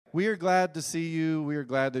We are glad to see you. We are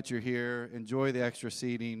glad that you're here. Enjoy the extra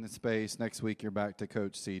seating space. Next week, you're back to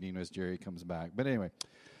coach seating as Jerry comes back. But anyway,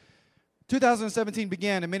 2017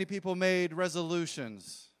 began, and many people made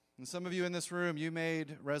resolutions. And some of you in this room, you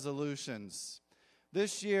made resolutions.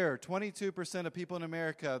 This year, 22% of people in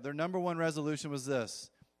America, their number one resolution was this: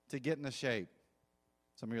 to get into shape.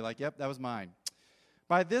 Some of you are like, yep, that was mine.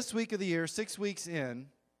 By this week of the year, 6 weeks in,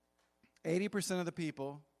 80% of the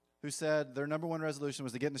people who said their number one resolution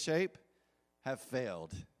was to get into shape have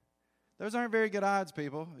failed. Those aren't very good odds,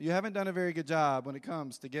 people. You haven't done a very good job when it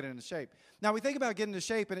comes to getting into shape. Now, we think about getting into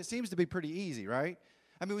shape, and it seems to be pretty easy, right?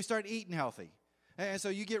 I mean, we start eating healthy. And so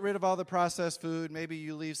you get rid of all the processed food. Maybe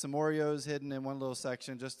you leave some Oreos hidden in one little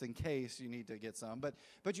section just in case you need to get some.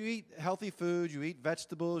 But you eat healthy food. You eat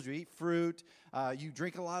vegetables. You eat fruit. You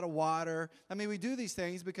drink a lot of water. I mean, we do these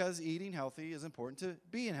things because eating healthy is important to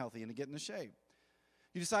being healthy and to get into shape.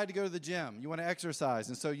 You decide to go to the gym. You want to exercise,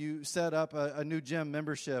 and so you set up a new gym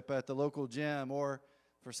membership at the local gym. Or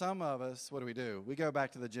for some of us, what do? We go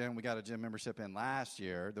back to the gym. We got a gym membership in last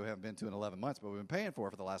year that we haven't been to in 11 months, but we've been paying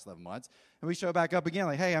for the last 11 months. And we show back up again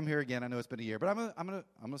like, hey, I'm here again. I know it's been a year, but I'm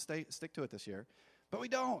gonna stick to it this year. But we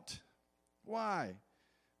don't. Why?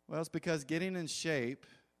 Well, it's because getting in shape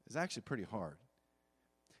is actually pretty hard.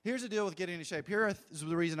 Here's the deal with getting in shape. Here is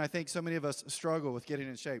the reason I think so many of us struggle with getting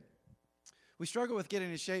in shape. We struggle with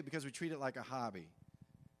getting in shape because we treat it like a hobby.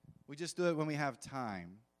 We just do it when we have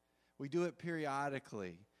time. We do it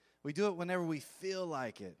periodically. We do it whenever we feel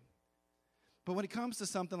like it. But when it comes to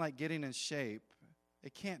something like getting in shape,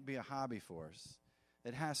 it can't be a hobby for us.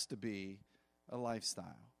 It has to be a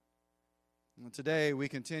lifestyle. And today, we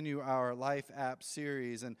continue our Life App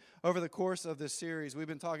series. And over the course of this series, we've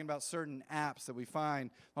been talking about certain apps that we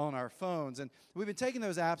find on our phones. And we've been taking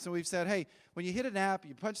those apps and we've said, hey, when you hit an app,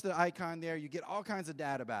 you punch the icon there, you get all kinds of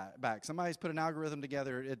data back. Somebody's put an algorithm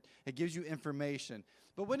together. It gives you information.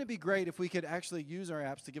 But wouldn't it be great if we could actually use our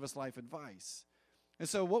apps to give us life advice? And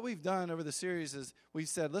so what we've done over the series is we've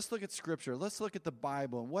said, let's look at Scripture. Let's look at the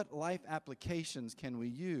Bible. And what life applications can we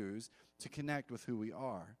use to connect with who we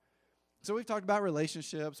are? So we've talked about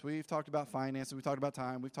relationships, we've talked about finances, we've talked about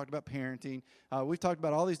time, we've talked about parenting, we've talked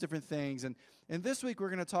about all these different things. And this week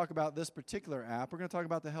we're going to talk about this particular app. We're going to talk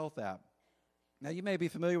about the Health app. Now you may be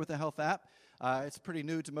familiar with the Health app. It's pretty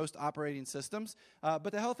new to most operating systems.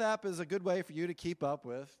 But the Health app is a good way for you to keep up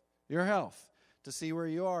with your health, to see where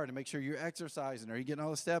you are, to make sure you're exercising. Are you getting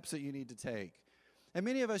all the steps that you need to take? And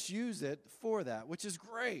many of us use it for that, which is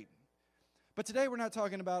great. But today we're not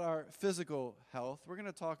talking about our physical health. We're going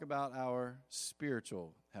to talk about our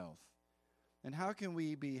spiritual health. And how can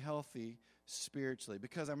we be healthy spiritually?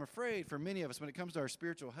 Because I'm afraid for many of us, when it comes to our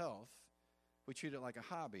spiritual health, we treat it like a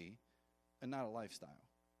hobby and not a lifestyle.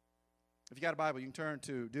 If you got a Bible, you can turn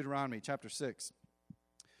to Deuteronomy chapter 6.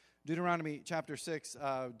 Deuteronomy chapter 6,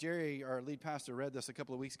 Jerry, our lead pastor, read this a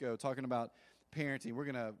couple of weeks ago talking about parenting. We're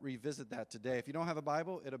going to revisit that today. If you don't have a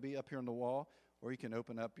Bible, it'll be up here on the wall. Or you can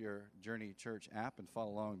open up your Journey Church app and follow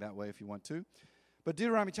along that way if you want to. But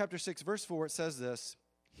Deuteronomy chapter 6, verse 4, it says this: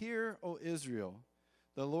 Hear, O Israel,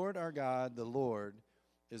 the Lord our God, the Lord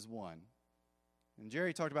is one. And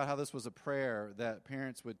Jerry talked about how this was a prayer that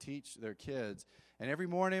parents would teach their kids. And every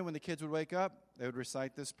morning when the kids would wake up, they would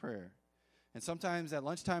recite this prayer. And sometimes at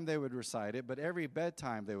lunchtime they would recite it, but every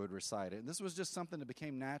bedtime they would recite it. And this was just something that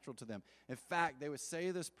became natural to them. In fact, they would say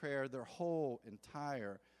this prayer their whole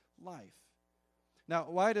entire life. Now,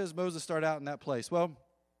 why does Moses start out in that place? Well,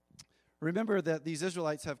 remember that these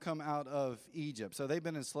Israelites have come out of Egypt. So they've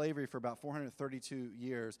been in slavery for about 432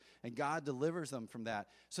 years, and God delivers them from that.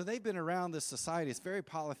 So they've been around this society. It's very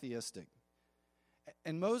polytheistic.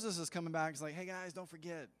 And Moses is coming back. He's like, hey, guys, don't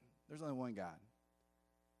forget, there's only one God,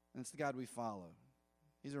 and it's the God we follow.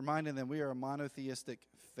 He's reminding them we are a monotheistic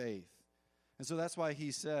faith. And so that's why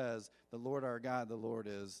he says, the Lord our God, the Lord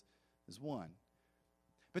is one.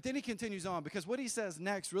 But then he continues on, because what he says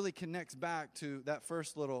next really connects back to that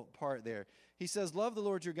first little part there. He says, love the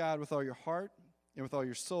Lord your God with all your heart and with all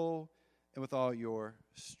your soul and with all your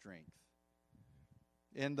strength.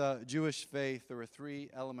 In the Jewish faith, there were three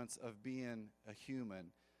elements of being a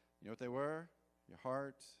human. You know what they were? Your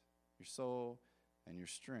heart, your soul, and your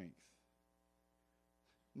strength.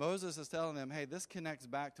 Moses is telling them, hey, this connects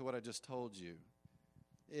back to what I just told you.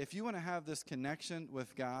 If you want to have this connection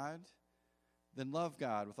with God, then love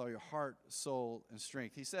God with all your heart, soul, and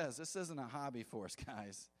strength. He says this isn't a hobby for us,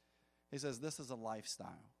 guys. He says this is a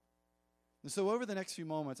lifestyle. And so over the next few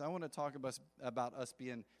moments, I want to talk about us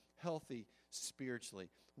being healthy spiritually.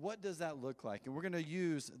 What does that look like? And we're going to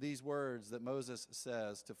use these words that Moses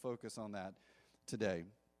says to focus on that today.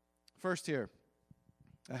 First here,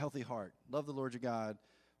 a healthy heart. Love the Lord your God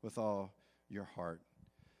with all your heart.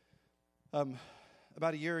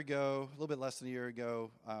 About a year ago, a little bit less than a year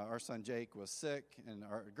ago, our son Jake was sick, and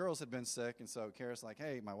our girls had been sick, and so Kara's like,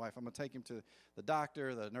 hey, my wife, I'm going to take him to the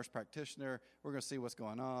doctor, the nurse practitioner. We're going to see what's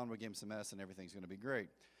going on. We'll give him some medicine. Everything's going to be great.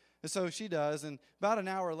 And so she does, and about an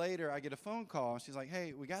hour later, I get a phone call, and she's like,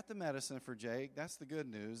 hey, we got the medicine for Jake. That's the good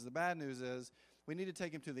news. The bad news is we need to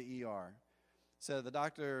take him to the ER. So the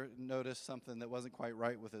doctor noticed something that wasn't quite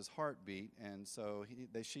right with his heartbeat, and so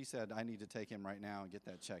she said, I need to take him right now and get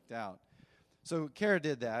that checked out. So Kara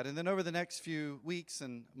did that, and then over the next few weeks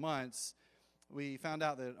and months, we found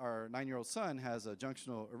out that our 9-year-old son has a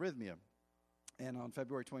junctional arrhythmia. And on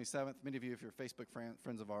February 27th, many of you, if you're Facebook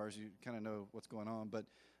friends of ours, you kind of know what's going on. But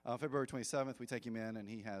February 27th, we take him in, and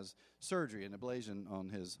he has surgery, an ablation on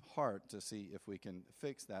his heart to see if we can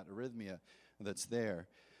fix that arrhythmia that's there.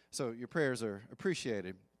 So your prayers are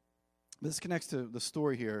appreciated. This connects to the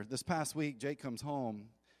story here. This past week, Jake comes home.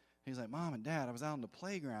 He's like, Mom and Dad, I was out on the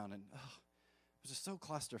playground, and it was just so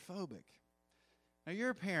claustrophobic. Now, you're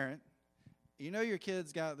a parent. You know your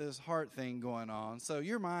kid's got this heart thing going on, so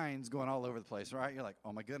your mind's going all over the place, right? You're like,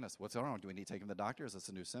 oh, my goodness, what's going on? Do we need to take him to the doctor? Is this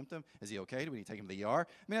a new symptom? Is he okay? Do we need to take him to the ER? I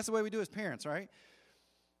mean, that's the way we do as parents, right?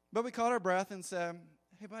 But we caught our breath and said,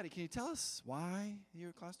 hey, buddy, can you tell us why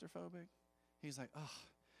you're claustrophobic? He's like, oh,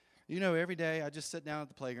 you know, every day I just sit down at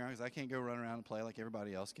the playground because I can't go run around and play like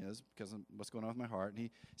everybody else can because of what's going on with my heart. And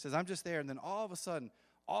he says, I'm just there, and then all of a sudden,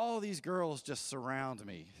 all these girls just surround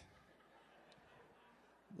me.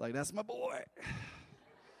 Like, that's my boy.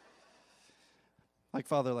 Like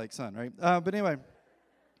father, like son, right? But anyway,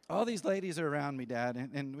 all these ladies are around me, Dad.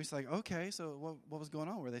 And we was like, okay, so what was going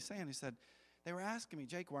on? What were they saying? He said, they were asking me,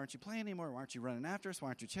 Jake, why aren't you playing anymore? Why aren't you running after us? Why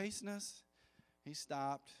aren't you chasing us? He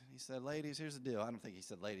stopped. He said, ladies, here's the deal. I don't think he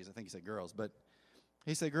said ladies. I think he said girls. But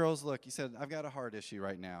he said, girls, look, he said, I've got a heart issue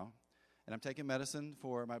right now. And I'm taking medicine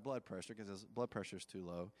for my blood pressure because his blood pressure is too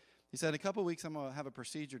low. He said, in a couple of weeks, I'm going to have a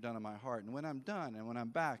procedure done on my heart. And when I'm done and when I'm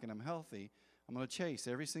back and I'm healthy, I'm going to chase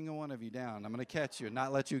every single one of you down. I'm going to catch you and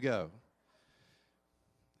not let you go.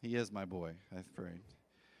 He is my boy, I've prayed.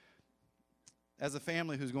 As a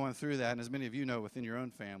family who's going through that, and as many of you know within your own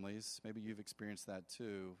families, maybe you've experienced that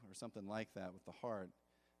too, or something like that with the heart,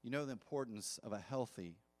 you know the importance of a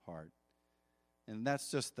healthy heart. And that's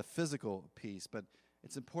just the physical piece, but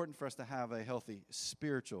it's important for us to have a healthy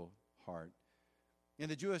spiritual heart. In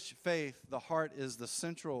the Jewish faith, the heart is the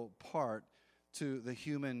central part to the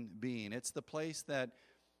human being. It's the place that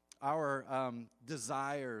our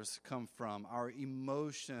desires come from, our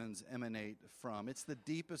emotions emanate from. It's the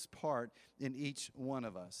deepest part in each one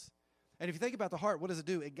of us. And if you think about the heart, what does it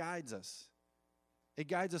do? It guides us. It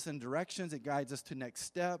guides us in directions. It guides us to next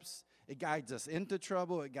steps. It guides us into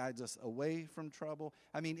trouble. It guides us away from trouble.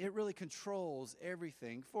 I mean, it really controls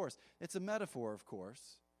everything for us. It's a metaphor, of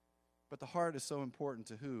course, but the heart is so important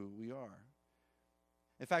to who we are.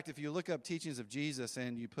 In fact, if you look up teachings of Jesus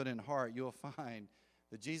and you put in heart, you'll find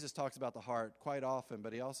that Jesus talks about the heart quite often,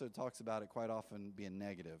 but he also talks about it quite often being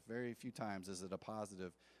negative. Very few times is it a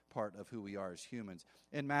positive part of who we are as humans.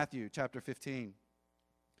 In Matthew chapter 15,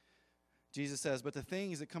 Jesus says, but the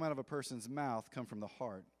things that come out of a person's mouth come from the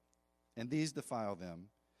heart, and these defile them.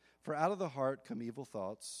 For out of the heart come evil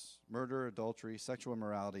thoughts, murder, adultery, sexual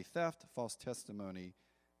immorality, theft, false testimony,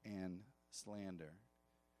 and slander.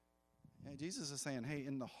 And Jesus is saying, hey,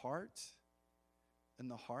 in the heart,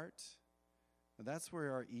 that's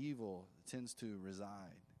where our evil tends to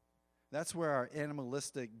reside. That's where our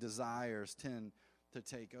animalistic desires tend to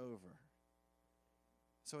take over.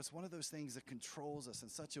 So it's one of those things that controls us in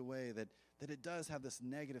such a way that it does have this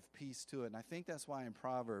negative piece to it. And I think that's why in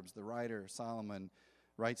Proverbs, the writer Solomon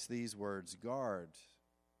writes these words, guard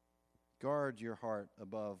your heart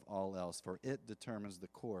above all else, for it determines the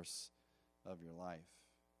course of your life.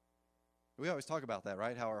 We always talk about that,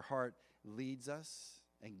 right? How our heart leads us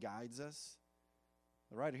and guides us.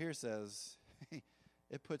 The writer here says, hey,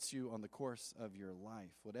 it puts you on the course of your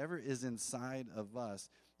life. Whatever is inside of us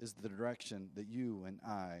is the direction that you and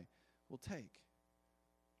I will take.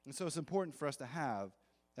 And so it's important for us to have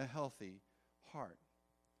a healthy heart.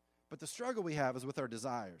 But the struggle we have is with our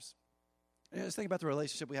desires. And just think about the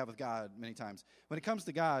relationship we have with God many times. When it comes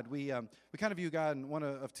to God, we kind of view God in one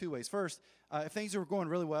of two ways. First, if things are going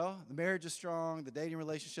really well, the marriage is strong, the dating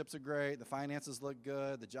relationships are great, the finances look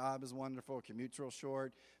good, the job is wonderful, commute's real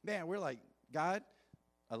short. Man, we're like, God,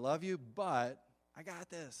 I love you, but I got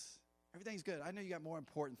this. Everything's good. I know you got more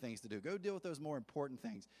important things to do. Go deal with those more important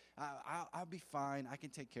things. I'll be fine. I can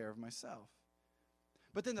take care of myself.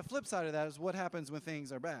 But then the flip side of that is what happens when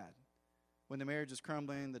things are bad. When the marriage is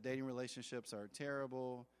crumbling, the dating relationships are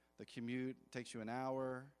terrible, the commute takes you an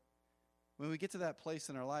hour. when we get to that place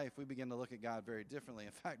in our life, we begin to look at God very differently.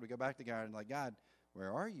 In fact, we go back to God and like, God,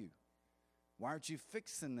 where are you? Why aren't you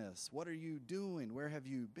fixing this? What are you doing? Where have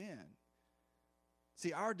you been?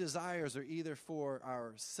 See, our desires are either for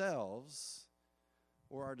ourselves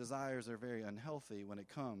or our desires are very unhealthy when it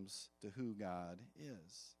comes to who God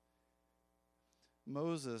is.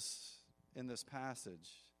 Moses, in this passage,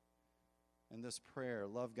 in this prayer,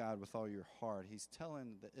 love God with all your heart, he's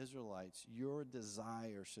telling the Israelites, your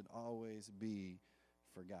desire should always be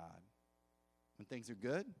for God. When things are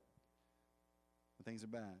good, when things are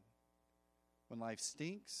bad. When life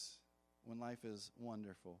stinks, when life is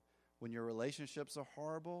wonderful. When your relationships are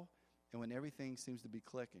horrible, and when everything seems to be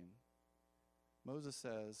clicking. Moses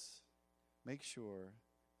says, make sure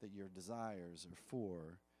that your desires are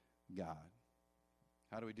for God.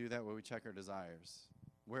 How do we do that? Well, we check our desires.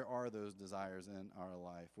 Where are those desires in our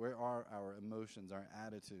life? Where are our emotions, our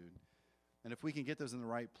attitude? And if we can get those in the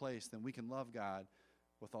right place, then we can love God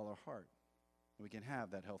with all our heart. And we can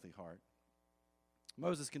have that healthy heart.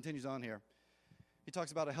 Moses continues on here. He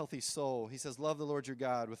talks about a healthy soul. He says, love the Lord your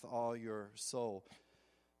God with all your soul.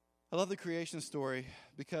 I love the creation story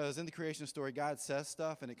because in the creation story, God says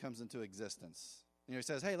stuff and it comes into existence. You know, he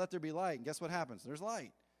says, hey, let there be light. And guess what happens? There's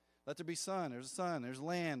light. Let there be sun. There's sun. There's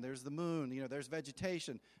land. There's the moon. You know, there's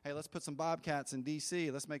vegetation. Hey, let's put some bobcats in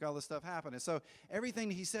D.C. Let's make all this stuff happen. And so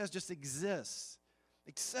everything he says just exists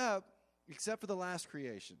except for the last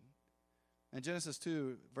creation. In Genesis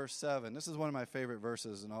 2, verse 7, this is one of my favorite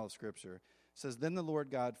verses in all of Scripture. It says, then the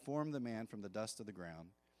Lord God formed the man from the dust of the ground.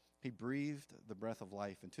 He breathed the breath of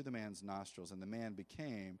life into the man's nostrils, and the man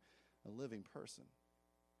became a living person.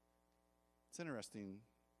 It's interesting,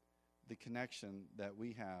 the connection that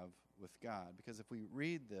we have with God. Because if we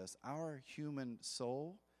read this, our human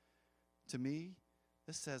soul, to me,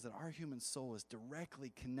 this says that our human soul is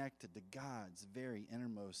directly connected to God's very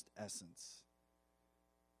innermost essence.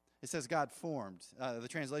 It says God formed. The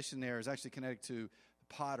translation there is actually connected to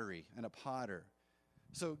pottery and a potter.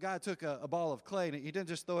 So God took a ball of clay, and he didn't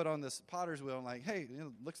just throw it on this potter's wheel and like, hey, it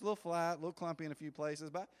looks a little flat, a little clumpy in a few places,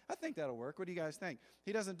 but I think that'll work. What do you guys think?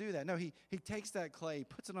 He doesn't do that. No, he takes that clay,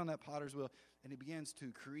 puts it on that potter's wheel, and he begins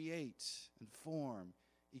to create and form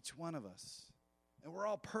each one of us. And we're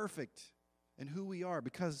all perfect in who we are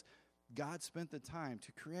because God spent the time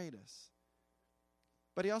to create us.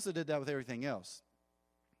 But he also did that with everything else.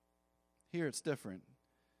 Here it's different.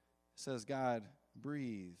 It says God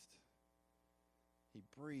breathed. He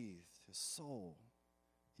breathed his soul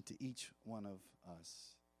into each one of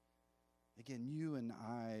us. Again, you and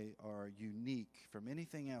I are unique from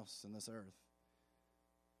anything else in this earth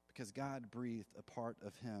because God breathed a part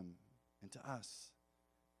of him into us.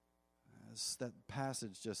 As that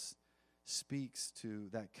passage just speaks to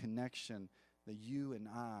that connection that you and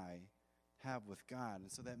I have with God. And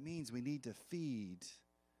so that means we need to feed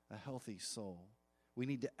a healthy soul. We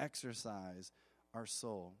need to exercise our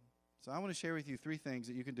soul. So I want to share with you 3 things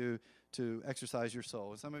that you can do to exercise your soul.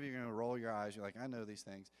 And some of you are going to roll your eyes. You're like, I know these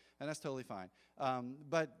things. And that's totally fine.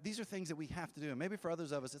 But these are things that we have to do. And maybe for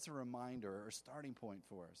others of us, it's a reminder or a starting point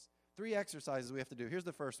for us. 3 exercises we have to do. Here's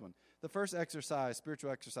the first one. The first exercise, spiritual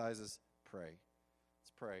exercise, is pray.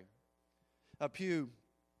 Let's pray. Pew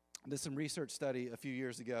did some research study a few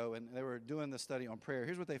years ago, and they were doing this study on prayer.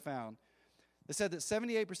 Here's what they found. They said that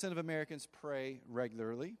 78% of Americans pray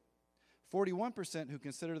regularly. 41% who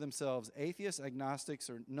consider themselves atheists, agnostics,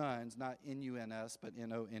 or nuns, not N-U-N-S, but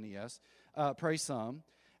N-O-N-E-S, pray some.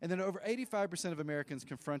 And then over 85% of Americans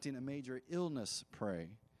confronting a major illness pray.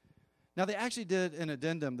 Now, they actually did an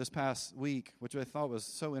addendum this past week, which I thought was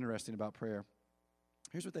so interesting about prayer.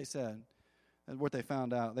 Here's what they said, and what they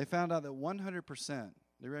found out. They found out that 100%,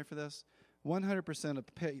 you ready for this? 100%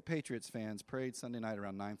 of Patriots fans prayed Sunday night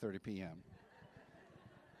around 9:30 p.m.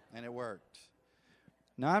 And it worked.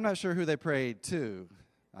 Now, I'm not sure who they prayed to.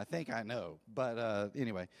 I think I know. But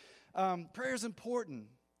anyway, prayer is important.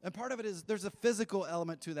 And part of it is there's a physical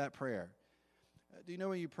element to that prayer. Do you know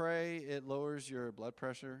when you pray, it lowers your blood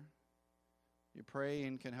pressure? You pray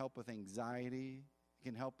and can help with anxiety. It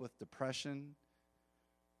can help with depression.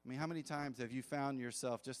 I mean, how many times have you found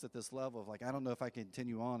yourself just at this level of like, I don't know if I can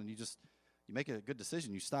continue on, and you make a good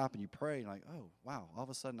decision. You stop and you pray, and you're like, oh, wow, all of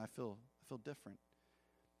a sudden I feel different.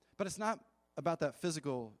 But it's not about that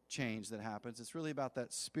physical change that happens. It's really about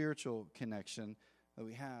that spiritual connection that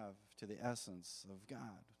we have to the essence of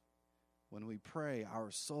God. When we pray,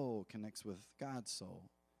 our soul connects with God's soul.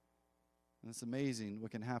 And it's amazing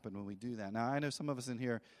what can happen when we do that. Now, I know some of us in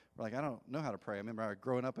here are like, I don't know how to pray. I remember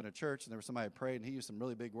growing up in a church, and there was somebody who prayed, and he used some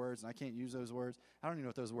really big words, and I can't use those words. I don't even know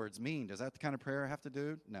what those words mean. Does that the kind of prayer I have to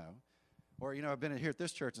do? No. Or, I've been here at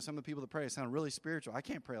this church, and some of the people that pray sound really spiritual. I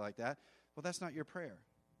can't pray like that. Well, that's not your prayer.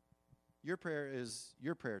 Your prayer is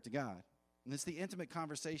your prayer to God. And it's the intimate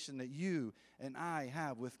conversation that you and I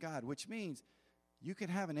have with God, which means you can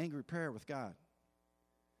have an angry prayer with God,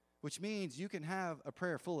 which means you can have a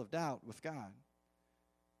prayer full of doubt with God,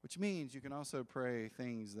 which means you can also pray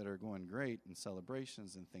things that are going great and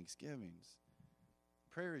celebrations and thanksgivings.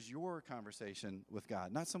 Prayer is your conversation with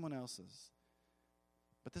God, not someone else's.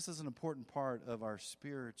 But this is an important part of our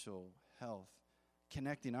spiritual health,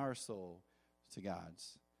 connecting our soul to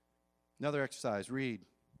God's. Another exercise, read.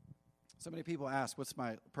 So many people ask, what's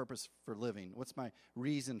my purpose for living? What's my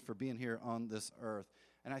reason for being here on this earth?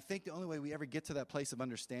 And I think the only way we ever get to that place of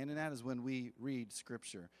understanding that is when we read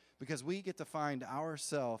Scripture, because we get to find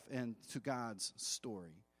ourselves into God's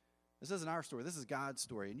story. This isn't our story. This is God's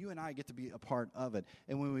story, and you and I get to be a part of it.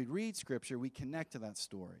 And when we read Scripture, we connect to that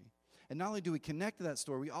story. And not only do we connect to that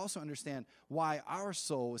story, we also understand why our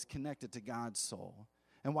soul is connected to God's soul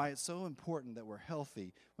and why it's so important that we're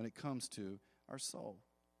healthy when it comes to our soul.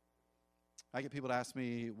 I get people to ask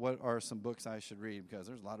me, what are some books I should read? Because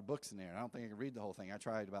there's a lot of books in there. And I don't think I can read the whole thing. I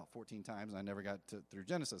tried about 14 times, and I never got through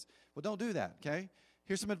Genesis. Well, don't do that, okay?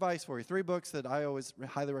 Here's some advice for you. 3 books that I always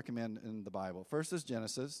highly recommend in the Bible. First is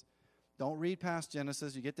Genesis. Don't read past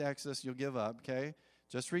Genesis. You get to Exodus, you'll give up, okay?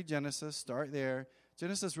 Just read Genesis. Start there.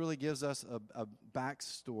 Genesis really gives us a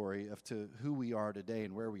backstory of to who we are today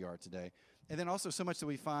and where we are today. And then also so much that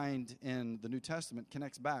we find in the New Testament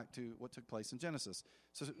connects back to what took place in Genesis.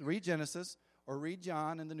 So read Genesis or read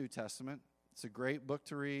John in the New Testament. It's a great book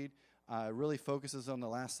to read. It really focuses on the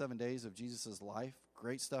last 7 days of Jesus' life.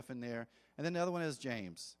 Great stuff in there. And then the other one is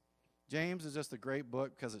James. James is just a great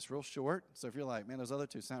book because it's real short. So if you're like, man, those other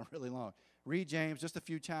two sound really long, read James, just a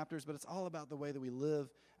few chapters, but it's all about the way that we live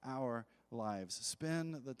our lives.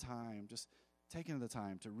 Spend the time, just taking the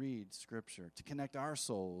time to read Scripture, to connect our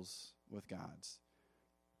souls with God's.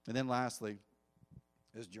 And then lastly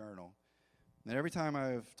is journal. And every time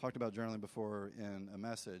I've talked about journaling before in a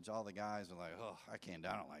message, all the guys are like, oh, I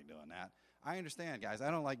don't like doing that. I understand, guys.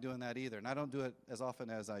 I don't like doing that either, and I don't do it as often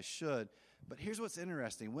as I should. But here's what's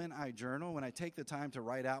interesting. When I journal, when I take the time to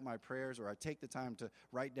write out my prayers or I take the time to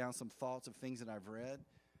write down some thoughts of things that I've read,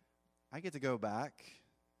 I get to go back,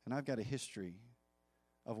 and I've got a history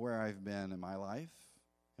of where I've been in my life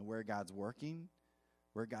and where God's working,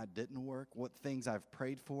 where God didn't work, what things I've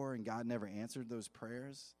prayed for and God never answered those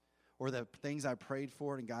prayers, or the things I prayed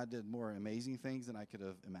for and God did more amazing things than I could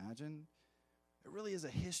have imagined. It really is a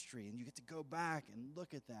history, and you get to go back and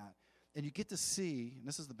look at that. And you get to see, and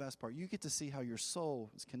this is the best part, you get to see how your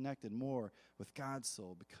soul is connected more with God's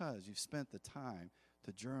soul because you've spent the time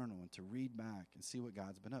to journal and to read back and see what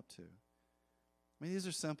God's been up to. I mean, these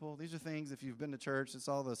are simple. These are things, if you've been to church, it's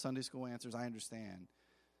all the Sunday school answers, I understand.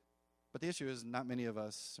 But the issue is not many of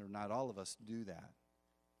us, or not all of us, do that.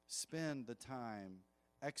 Spend the time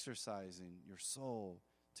exercising your soul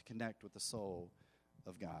to connect with the soul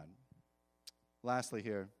of God. Lastly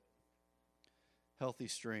here, healthy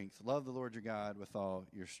strength. Love the Lord your God with all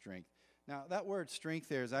your strength. Now, that word strength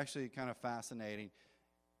there is actually kind of fascinating.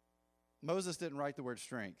 Moses didn't write the word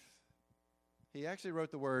strength. He actually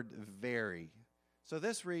wrote the word very. So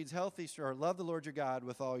this reads, healthy, or love the Lord your God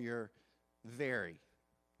with all your very.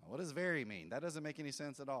 What does very mean? That doesn't make any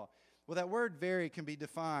sense at all. Well, that word very can be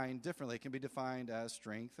defined differently. It can be defined as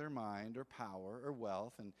strength or mind or power or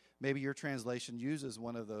wealth, and maybe your translation uses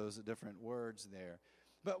one of those different words there.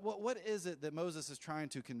 But what is it that Moses is trying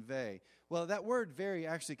to convey? Well, that word very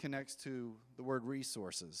actually connects to the word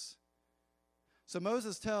resources. So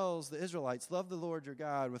Moses tells the Israelites, love the Lord your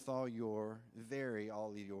God with all your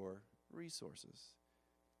resources,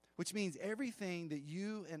 which means everything that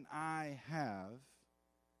you and I have,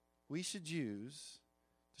 we should use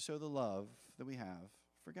to show the love that we have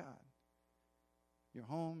for God. Your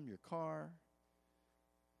home, your car,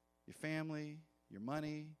 your family, your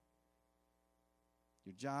money,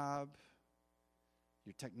 your job,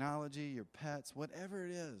 your technology, your pets, whatever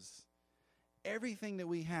it is. Everything that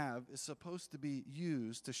we have is supposed to be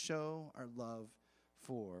used to show our love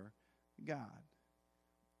for God.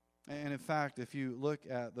 And in fact, if you look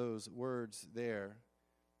at those words there,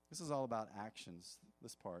 this is all about actions,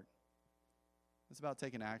 this part. It's about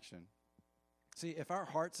taking action. See, if our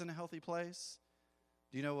heart's in a healthy place,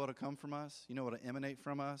 do you know what will come from us? You know what will emanate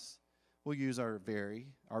from us? We'll use our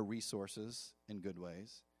resources in good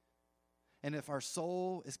ways. And if our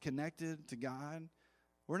soul is connected to God,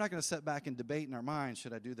 we're not going to sit back and debate in our minds,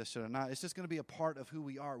 should I do this, should I not? It's just going to be a part of who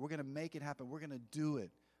we are. We're going to make it happen. We're going to do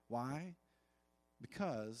it. Why?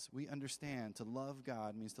 Because we understand to love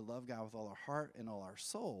God means to love God with all our heart and all our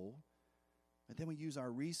soul, but then we use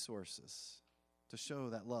our resources to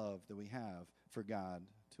show that love that we have for God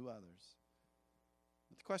to others.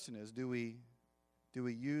 The question is, do we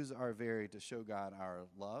use our very to show God our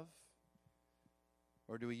love?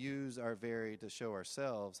 Or do we use our very to show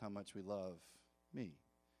ourselves how much we love me?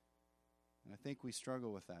 And I think we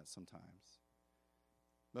struggle with that sometimes.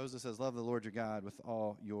 Moses says, love the Lord your God with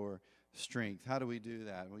all your strength. How do we do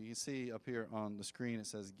that? Well, you can see up here on the screen it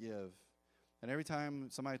says give. And every time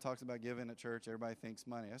somebody talks about giving at church, everybody thinks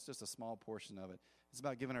money. That's just a small portion of it. It's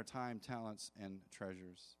about giving our time, talents, and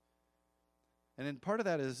treasures. And then part of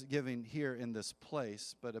that is giving here in this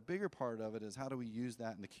place, but a bigger part of it is how do we use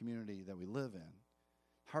that in the community that we live in?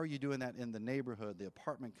 How are you doing that in the neighborhood, the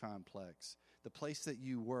apartment complex, the place that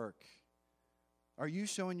you work? Are you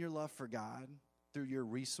showing your love for God through your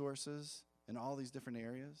resources in all these different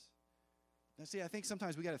areas? Now, see, I think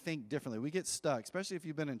sometimes we got to think differently. We get stuck, especially if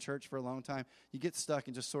you've been in church for a long time. You get stuck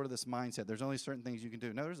in just sort of this mindset. There's only certain things you can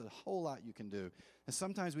do. No, there's a whole lot you can do. And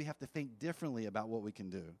sometimes we have to think differently about what we can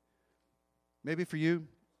do. Maybe for you,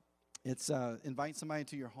 it's invite somebody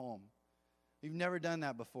into your home. You've never done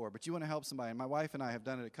that before, but you want to help somebody. And my wife and I have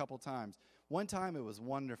done it a couple times. One time it was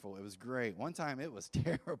wonderful. It was great. One time it was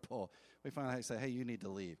terrible. We finally say, hey, you need to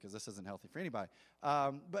leave because this isn't healthy for anybody.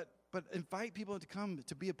 But invite people to come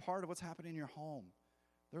to be a part of what's happening in your home.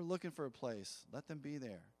 They're looking for a place. Let them be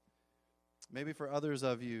there. Maybe for others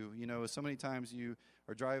of you, you know, so many times you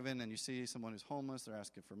are driving and you see someone who's homeless. They're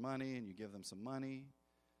asking for money and you give them some money.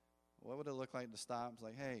 What would it look like to stop? It's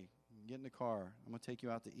like, hey, get in the car. I'm going to take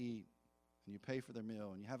you out to eat. And you pay for their meal,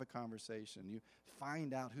 and you have a conversation. You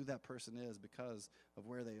find out who that person is because of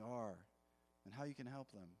where they are and how you can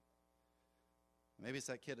help them. Maybe it's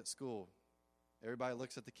that kid at school. Everybody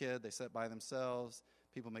looks at the kid. They sit by themselves.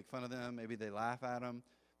 People make fun of them. Maybe they laugh at them.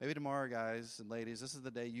 Maybe tomorrow, guys and ladies, this is the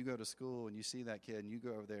day you go to school and you see that kid, and you go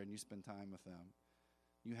over there and you spend time with them.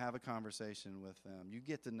 You have a conversation with them. You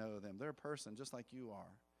get to know them. They're a person just like you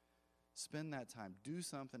are. Spend that time. Do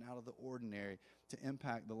something out of the ordinary to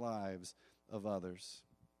impact the lives of others.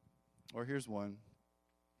 Or here's one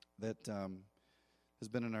that has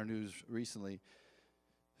been in our news recently.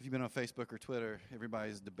 If you've been on Facebook or Twitter,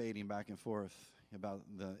 everybody's debating back and forth about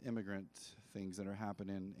the immigrant things that are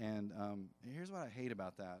happening. And here's what I hate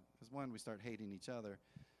about that. Because one, we start hating each other.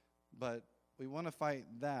 But we want to fight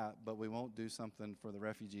that, but we won't do something for the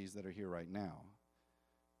refugees that are here right now.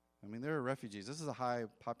 I mean, there are refugees. This is a high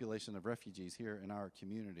population of refugees here in our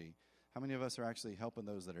community. How many of us are actually helping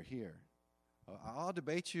those that are here? I'll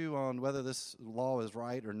debate you on whether this law is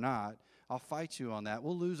right or not. I'll fight you on that.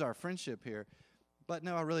 We'll lose our friendship here. But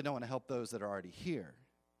no, I really don't want to help those that are already here.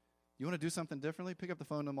 You want to do something differently? Pick up the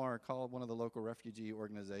phone tomorrow, call one of the local refugee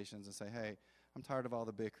organizations and say, hey, I'm tired of all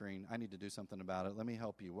the bickering. I need to do something about it. Let me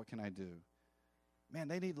help you. What can I do? Man,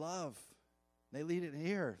 they need love. They need it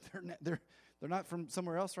here. They're not from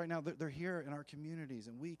somewhere else right now. They're here in our communities,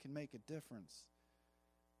 and we can make a difference.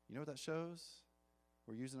 You know what that shows?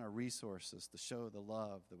 We're using our resources to show the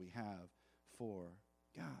love that we have for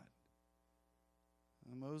God.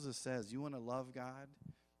 And Moses says, you want to love God?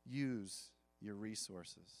 Use your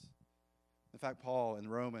resources. In fact, Paul in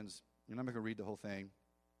Romans, and I'm not going to read the whole thing,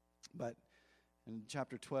 but in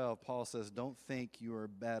chapter 12, Paul says, don't think you are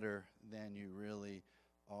better than you really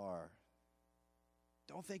are.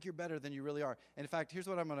 Don't think you're better than you really are. And in fact, here's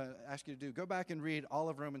what I'm going to ask you to do. Go back and read all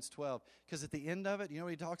of Romans 12, because at the end of it, you know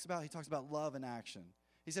what he talks about? He talks about love in action.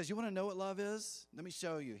 He says, you want to know what love is? Let me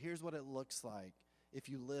show you. Here's what it looks like if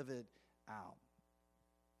you live it out.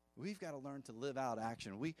 We've got to learn to live out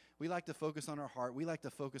action. We like to focus on our heart. We like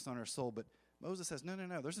to focus on our soul. But Moses says, no.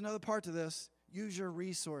 There's another part to this. Use your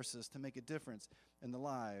resources to make a difference in the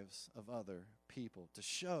lives of other people, to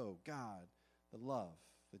show God the love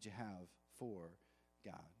that you have for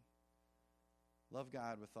God. Love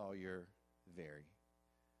God with all your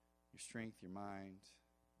strength, your mind,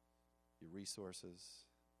 your resources.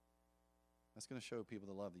 That's going to show people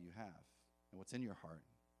the love that you have and what's in your heart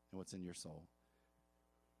and what's in your soul.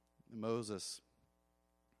 And Moses,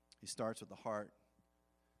 he starts with the heart.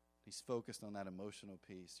 He's focused on that emotional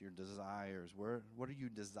piece, your desires. What are you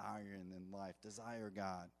desiring in life? Desire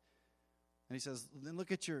God. And he says, then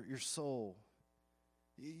look at your soul.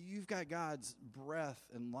 You've got God's breath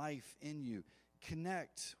and life in you.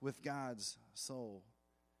 Connect with God's soul.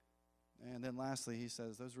 And then lastly, he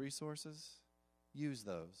says, those resources, use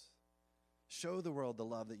those. Show the world the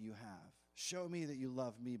love that you have. Show me that you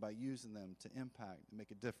love me by using them to impact and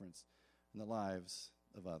make a difference in the lives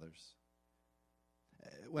of others.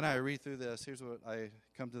 When I read through this, here's what I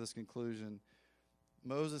come to this conclusion.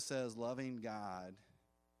 Moses says loving God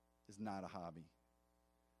is not a hobby.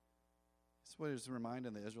 That's what he's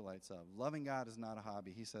reminding the Israelites of. Loving God is not a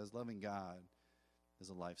hobby. He says loving God is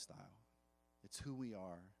a lifestyle. It's who we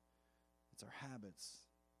are. it's our habits,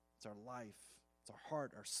 it's our life, it's our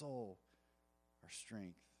heart, our soul, our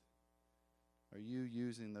strength. Are you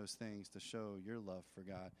using those things to show your love for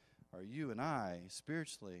God? Are you and I,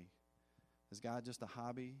 spiritually, is God just a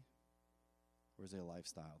hobby, or is it a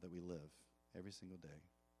lifestyle that we live every single day?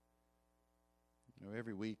 You know,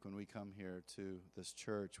 every week when we come here to this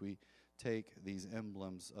church, we take these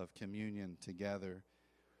emblems of communion together.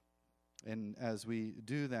 And as we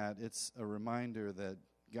do that, it's a reminder that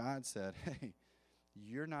God said, hey,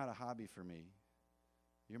 you're not a hobby for me.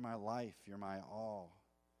 You're my life. You're my all.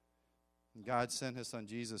 And God sent his son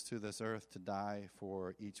Jesus to this earth to die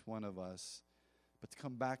for each one of us, but to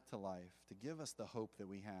come back to life, to give us the hope that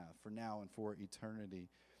we have for now and for eternity.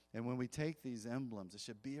 And when we take these emblems, it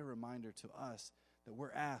should be a reminder to us that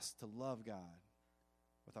we're asked to love God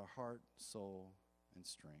with our heart, soul, and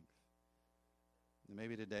strength. And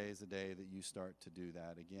maybe today is the day that you start to do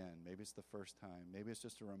that again. Maybe it's the first time. Maybe it's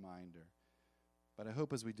just a reminder. But I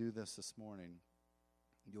hope as we do this morning,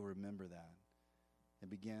 you'll remember that and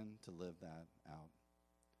begin to live that out.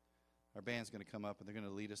 Our band's going to come up, and they're going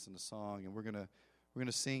to lead us in a song, and we're going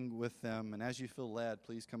to sing with them. And as you feel led,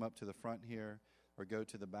 please come up to the front here or go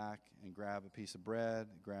to the back and grab a piece of bread,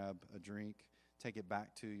 grab a drink, take it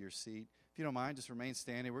back to your seat. If you don't mind, just remain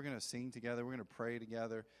standing. We're going to sing together. We're going to pray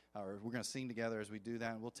together, or we're going to sing together as we do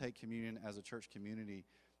that, and we'll take communion as a church community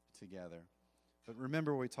together. But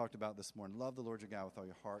remember what we talked about this morning. Love the Lord your God with all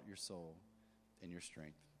your heart, your soul, and your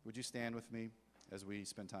strength. Would you stand with me as we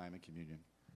spend time in communion?